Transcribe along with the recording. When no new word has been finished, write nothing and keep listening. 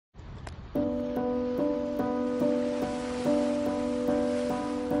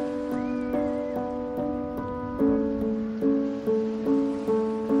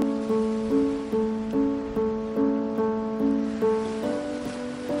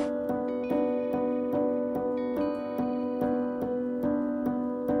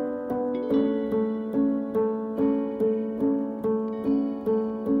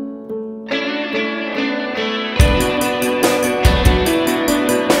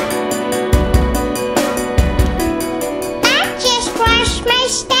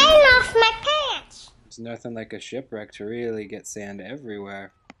nothing like a shipwreck to really get sand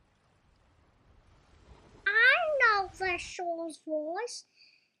everywhere. I know the show's voice.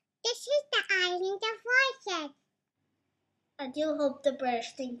 This is the island of voices. I do hope the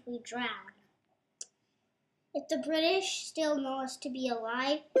British think we drown. If the British still know us to be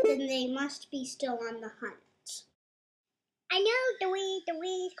alive, then they must be still on the hunt. I know the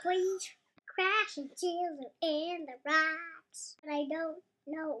weed crash and chill in the rocks, but I don't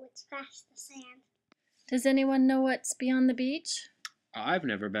know what's past the sand. Does anyone know what's beyond the beach? I've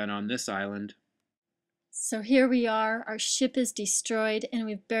never been on this island. So here we are, our ship is destroyed, and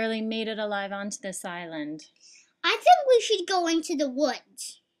we've barely made it alive onto this island. I think we should go into the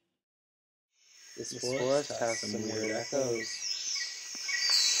woods. This forest has some weird echoes.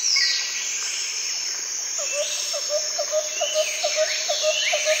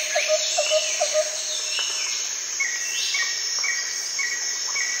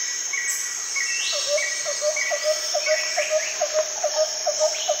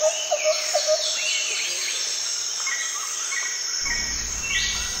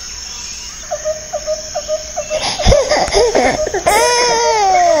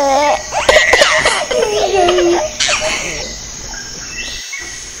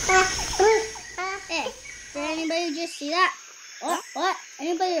 Hey, did anybody just see that? What?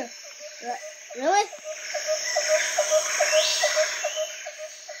 Anybody? Really?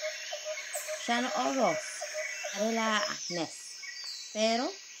 Ya no oros, Adela Agnes, pero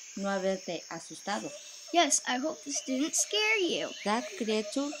no haberte asustado. Yes, I hope this didn't scare you. That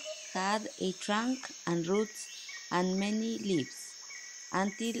creature had a trunk and roots and many leaves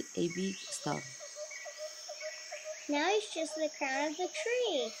until a big storm. Now he's just the crown of the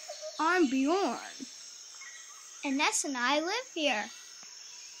tree. I'm Bjorn. And Ness and I live here.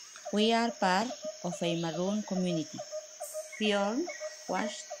 We are part of a maroon community. Bjorn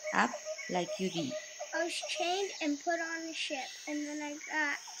washed up like you did. I was chained and put on a ship, and then I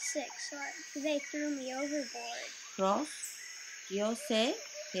got sick, so they threw me overboard. Ross, yo sé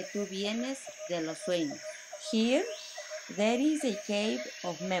que tú vienes de los sueños. Here, there is a cave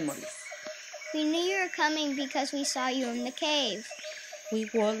of memories. We knew you were coming because we saw you in the cave. We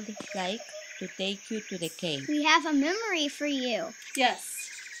would like to take you to the cave. We have a memory for you. Yes.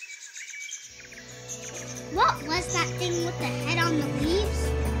 What was that thing with the head on the leaves?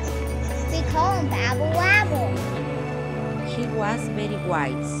 We call him Babble Wabble. He was very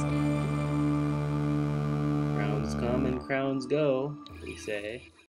wise. Crowns come and crowns go, we say.